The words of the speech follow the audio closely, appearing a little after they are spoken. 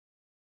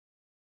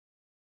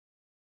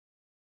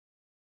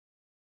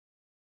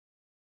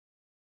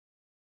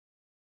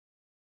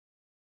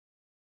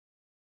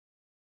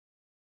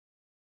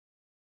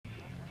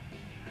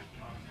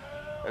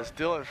As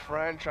Dylan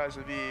Friend tries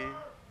to be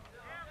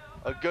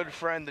a good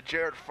friend to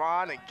Jared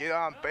Fahn and get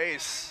on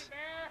base.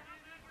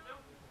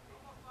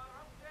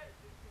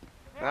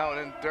 Now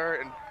in dirt,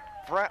 and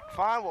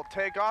Fahn will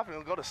take off and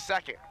he'll go to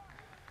second.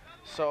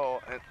 So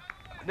an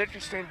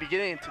interesting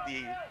beginning to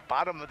the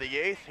bottom of the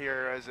 8th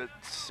here, as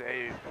it's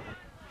a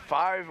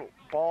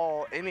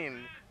 5-ball inning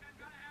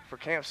for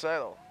Camp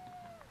Seidel.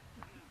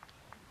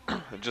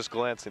 And just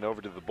glancing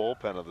over to the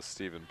bullpen of the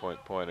Stephen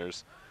Point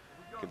Pointers,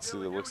 you can see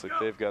that it looks like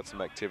they've got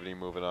some activity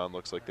moving on.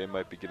 Looks like they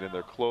might be getting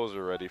their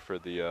closer ready for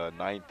the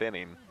 9th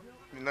inning.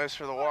 It'd be nice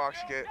for the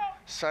Warhawks to get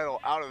Seidel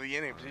out of the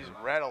inning because he's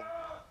rattled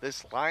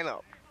this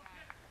lineup.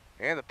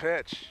 And the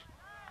pitch.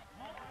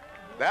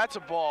 That's a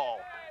ball.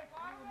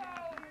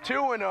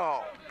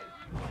 2-0.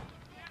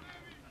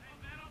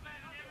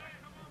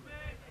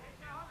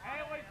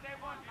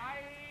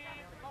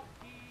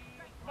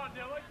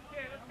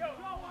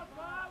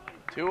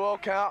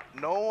 Two-0 count,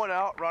 no one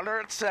out, runner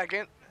at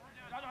second.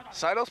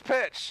 Seidel's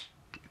pitch.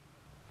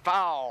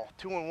 Foul,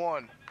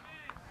 2-1.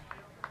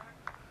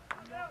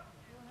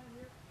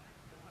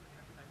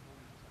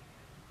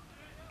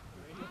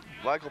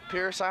 Michael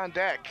Pierce on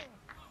deck.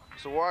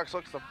 So Warhawks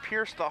looks to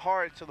pierce the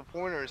heart to the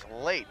Pointers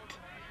late.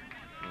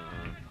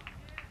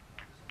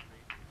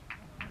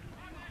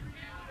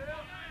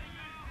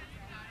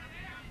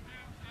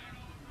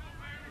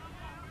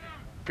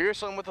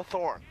 Pearson with the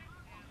thorn.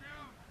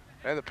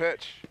 And the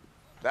pitch.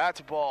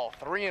 That's a ball,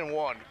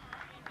 3-1.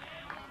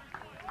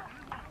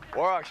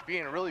 Warhawks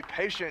being really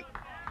patient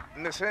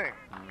in this inning.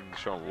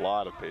 Showing a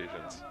lot of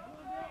patience.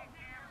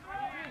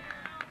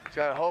 Just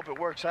gotta hope it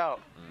works out.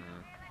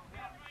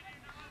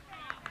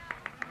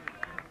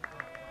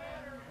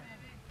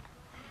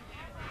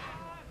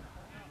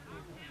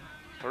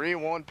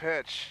 3-1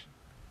 pitch.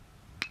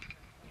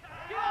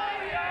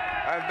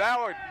 And that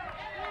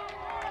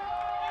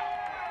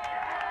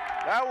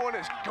one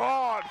is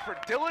gone for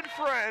Dylan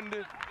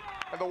Friend.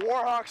 And the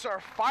Warhawks are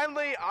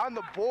finally on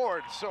the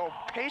board. So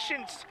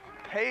patience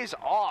pays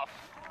off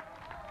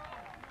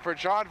for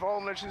John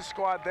Volinich's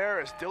squad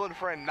there as Dylan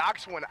Friend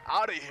knocks one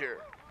out of here.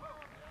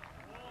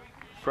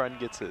 Friend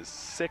gets his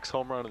 6th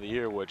home run of the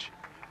year, which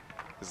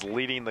is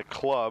leading the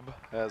club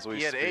as we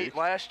speak. He had 8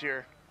 last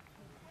year.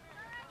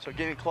 So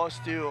getting close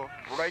to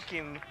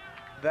breaking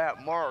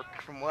that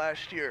mark from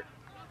last year.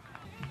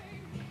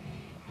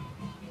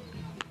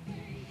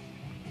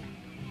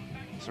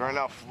 So right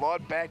now,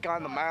 Flood back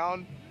on the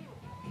mound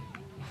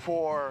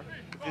for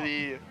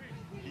the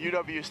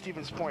UW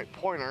Stevens Point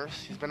Pointers.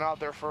 He's been out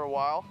there for a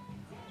while.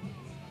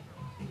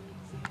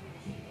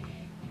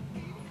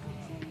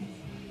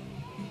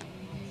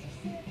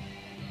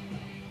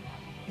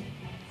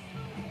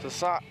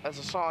 As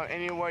a song,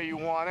 Any Way You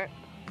Want It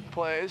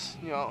plays,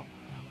 you know,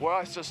 well,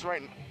 it's just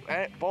right.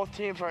 Both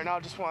teams right now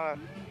just want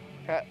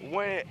to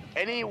win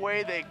any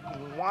way they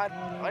want,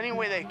 any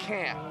way they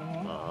can.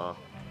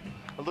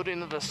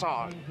 Alluding to the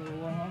song.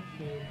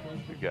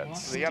 We've got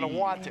So you gotta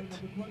want it.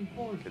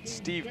 It's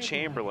Steve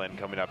Chamberlain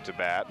coming up to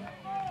bat.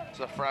 It's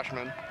a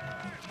freshman.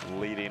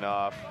 Leading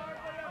off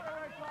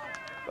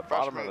the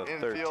bottom of the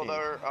 13th.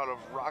 Infielder out of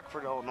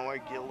Rockford, Illinois,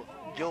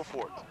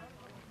 Guilford.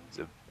 He's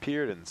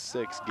appeared in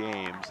 6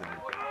 games and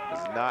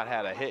has not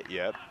had a hit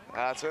yet.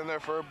 That's in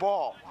there for a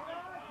ball.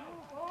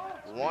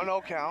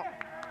 1-0 count.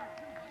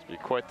 It's be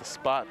quite the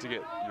spot to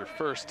get your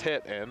first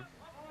hit in.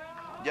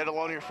 Yet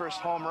alone your first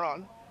home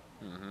run.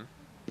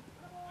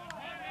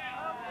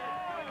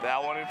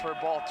 That one in for a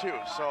ball too.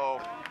 So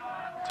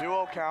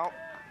 2-0 count.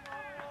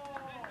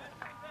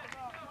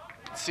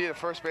 See the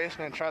first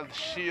baseman try to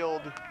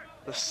shield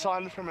the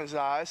sun from his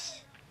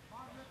eyes.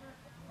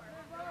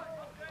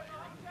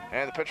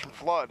 And the pitch from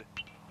Flood.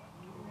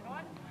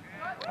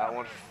 That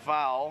one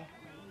foul.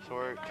 So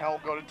our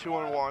count will go to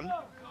 2-1.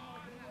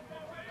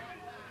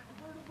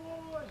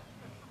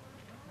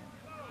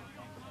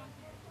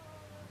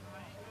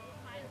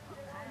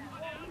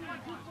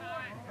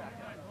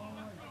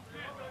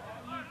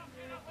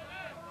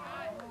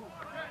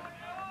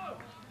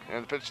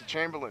 And the pitch to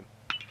Chamberlain.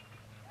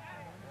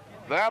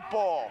 That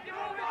ball.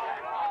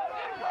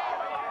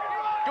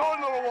 Going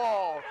to the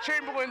wall.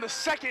 Chamberlain the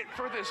second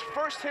for this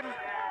first hit.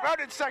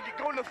 Grounded second,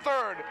 going to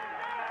third.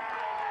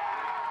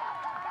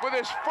 With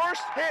his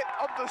first hit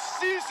of the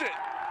season.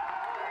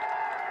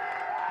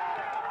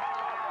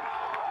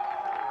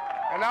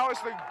 And now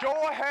it's the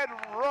go-ahead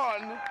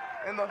run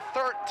in the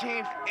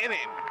 13th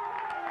inning.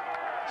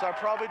 So I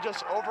probably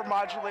just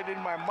over-modulated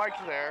my mic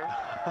there.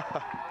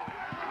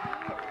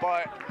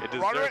 But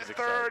runner at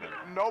third,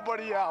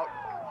 nobody out.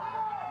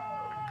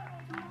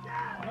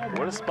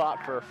 What a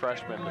spot for a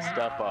freshman to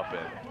step up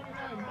in.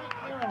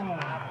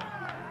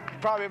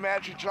 Probably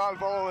imagine John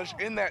Volich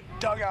in that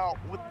dugout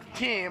with the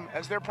team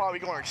as they're probably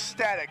going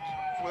ecstatic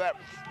for that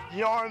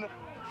young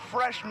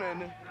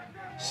freshman,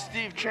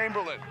 Steve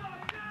Chamberlain.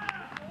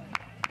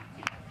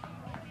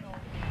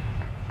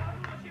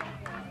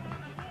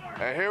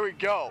 And here we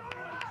go.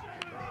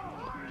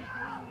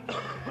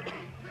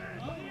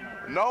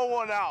 No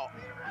one out.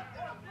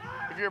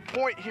 If you're a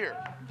point here,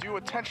 do you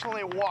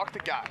intentionally walk the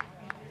guy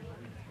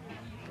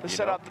to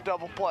set up the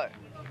double play?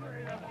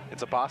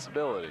 It's a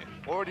possibility.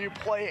 Or do you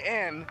play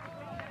in,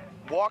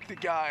 walk the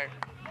guy,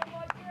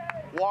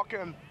 walk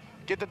him,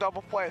 get the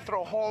double play,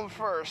 throw home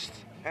first,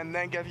 and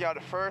then get you out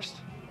at first?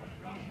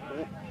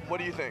 What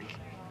do you think?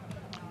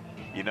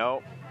 You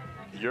know,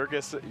 your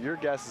guess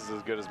is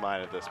as good as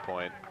mine at this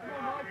point.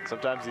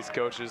 Sometimes these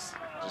coaches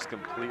just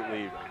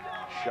completely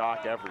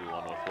shock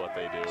everyone with what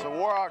they do. So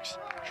Warhawks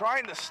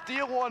trying to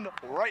steal one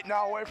right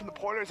now away from the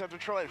Pointers after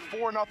trailing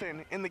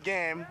 4-0 in the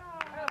game.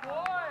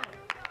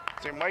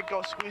 So they might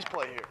go squeeze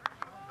play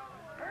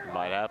here.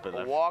 Might happen.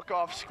 A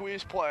walk-off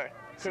squeeze play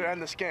could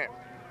end this game.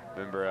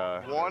 Remember,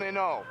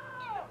 1-0.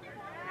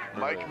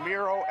 Mike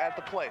Miro at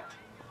the plate.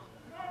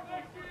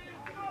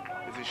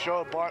 Does he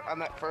show a bunt on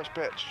that first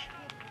pitch?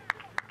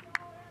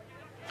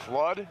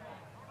 Flood.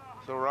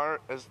 The runner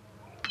is,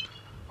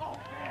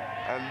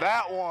 and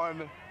that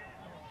one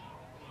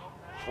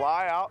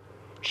fly out.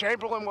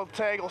 Chamberlain will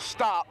tag, will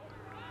stop.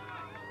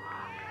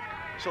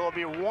 So it'll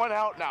be 1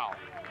 out now.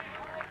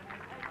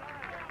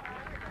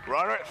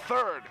 Runner at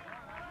third.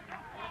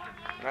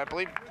 And I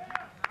believe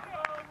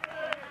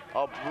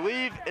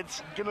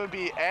it's gonna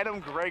be Adam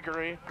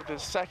Gregory with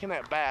his second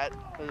at bat,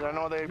 because I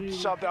know they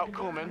subbed out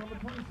Kuhlman.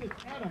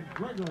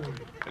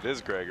 It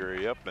is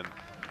Gregory, yep, and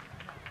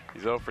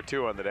he's 0 for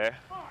 2 on the day.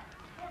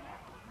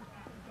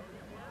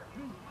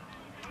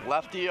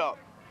 Lefty up.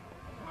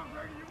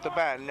 The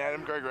bat, and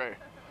Adam Gregory.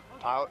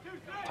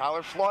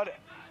 Tyler Flood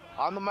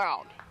on the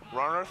mound.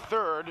 Runner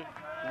third,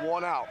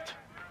 1 out.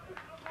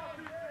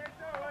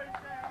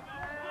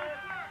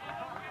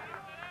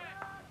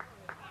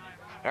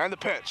 And the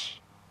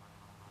pitch.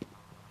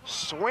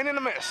 Swing and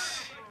a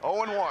miss.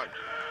 0-1.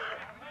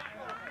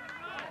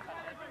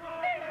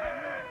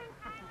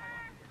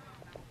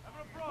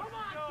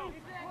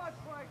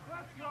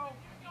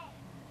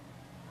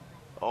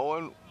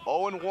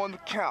 Oh and 1 the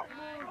count.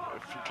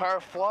 If you're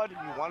Tyler Flood,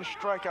 you want to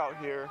strike out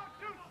here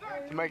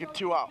to make it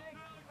 2 out.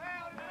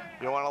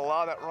 You don't want to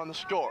allow that run to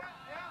score.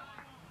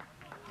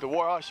 The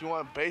Warhawks, you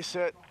want to base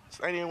hit. It's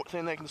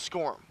anything they can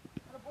score them.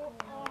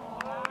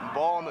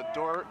 Ball in the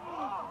dirt.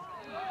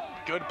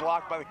 Good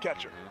block by the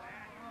catcher.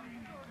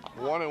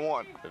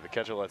 1-1. If the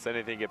catcher lets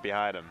anything get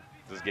behind him,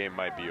 this game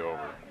might be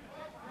over.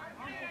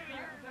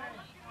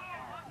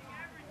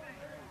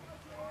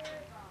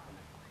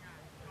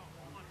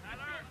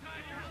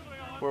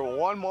 We're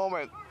 1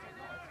 moment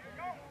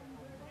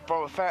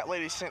from a fat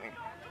lady singing.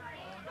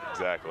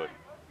 Exactly.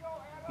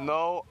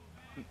 No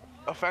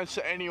offense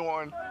to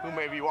anyone who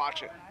may be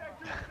watching.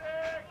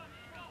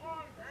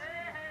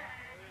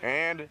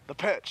 And the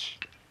pitch.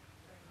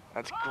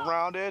 That's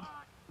grounded.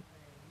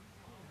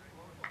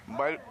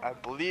 But I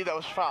believe that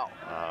was foul.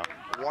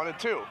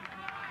 1-2.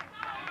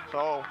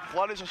 So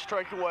Flood is a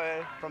strike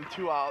away from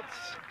 2 outs,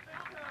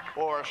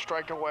 or a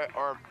strike away,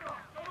 or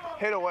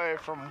hit away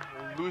from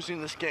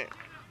losing this game.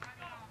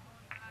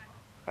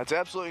 That's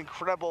absolutely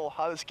incredible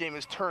how this game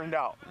has turned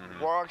out.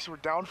 Warhawks were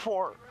down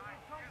 4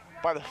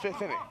 by the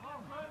 5th inning.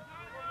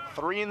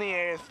 3 in the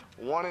 8th,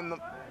 1 in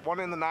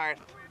the 9th.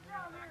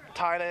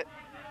 Tied it,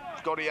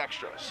 go to the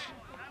extras.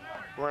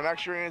 We're in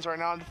extra innings right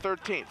now in the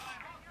 13th.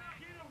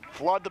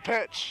 Flood the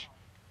pitch.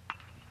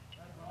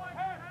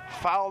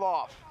 Fouled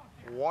off.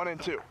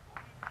 1-2.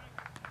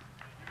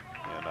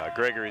 And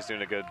Gregory's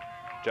doing a good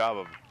job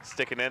of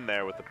sticking in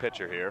there with the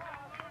pitcher here.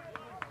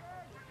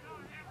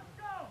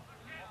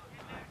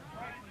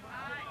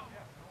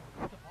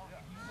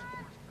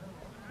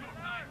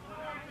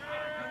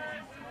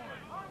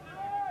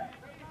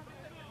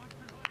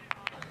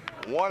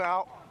 One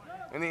out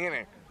in the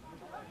inning.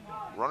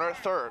 Runner at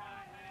third.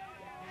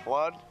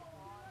 Flood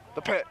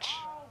the pitch.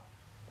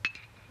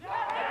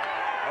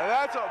 And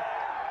that's a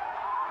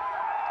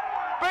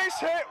base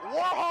hit.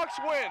 Warhawks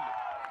win.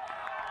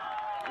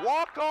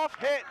 Walk-off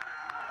hit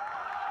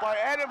by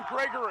Adam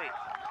Gregory.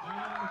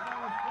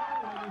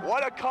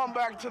 What a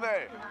comeback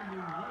today.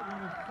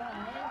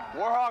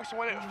 Warhawks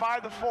win it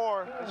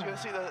 5-4. As you can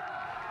see, the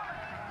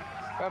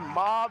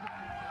mob,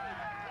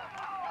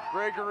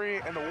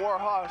 Gregory, and the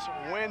Warhawks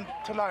win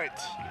tonight.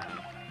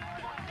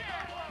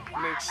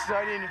 An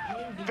exciting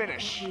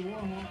finish.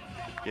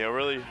 You know,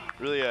 really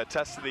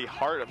tested the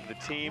heart of the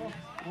team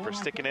for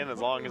sticking in as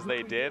long as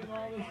they did.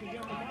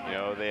 You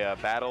know, they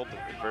battled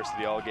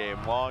adversity all game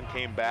long,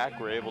 came back,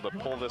 were able to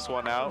pull this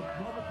one out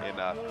in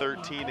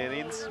 13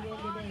 innings.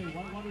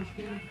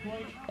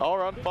 All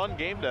around fun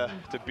game to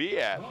be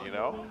at, you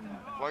know.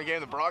 Fun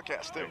game to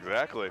broadcast too.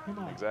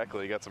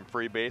 Exactly. You got some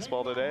free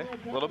baseball today.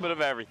 A little bit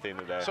of everything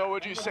today. So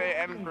would you say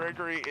Adam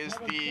Gregory is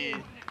the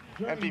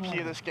MVP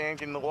of this game,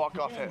 getting the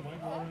walk-off hit?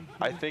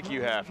 I think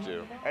you have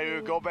to. And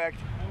you go back,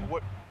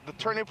 what the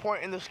turning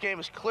point in this game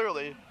is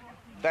clearly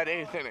that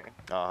 8th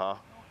inning.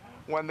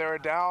 When they're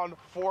down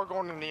 4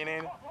 going in the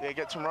inning, they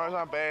get some runners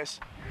on base.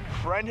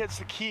 Friend hits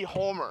the key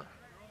homer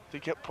to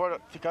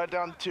cut it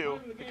down to 2.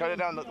 They cut it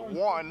down to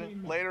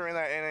 1 later in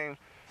that inning,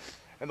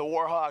 and the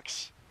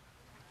Warhawks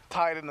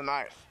tied in the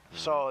 9th.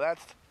 So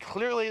that's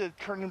clearly the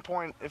turning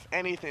point, if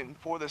anything,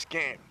 for this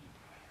game.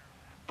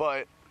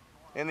 But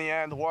in the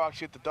end, the Warhawks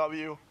get the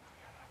W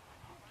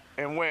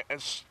and win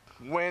and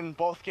win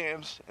both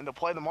games and to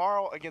play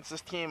tomorrow against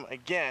this team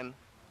again,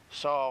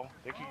 so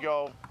they could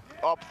go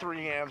up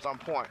 3 games on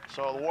point.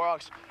 So the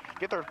Warhawks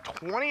get their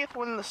 20th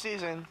win in the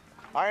season.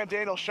 I am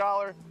Daniel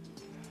Schoettler,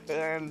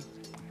 and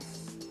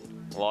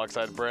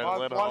alongside Brandon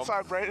Lindholm.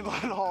 Alongside Brandon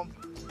Lindholm.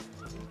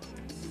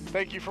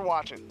 Thank you for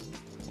watching.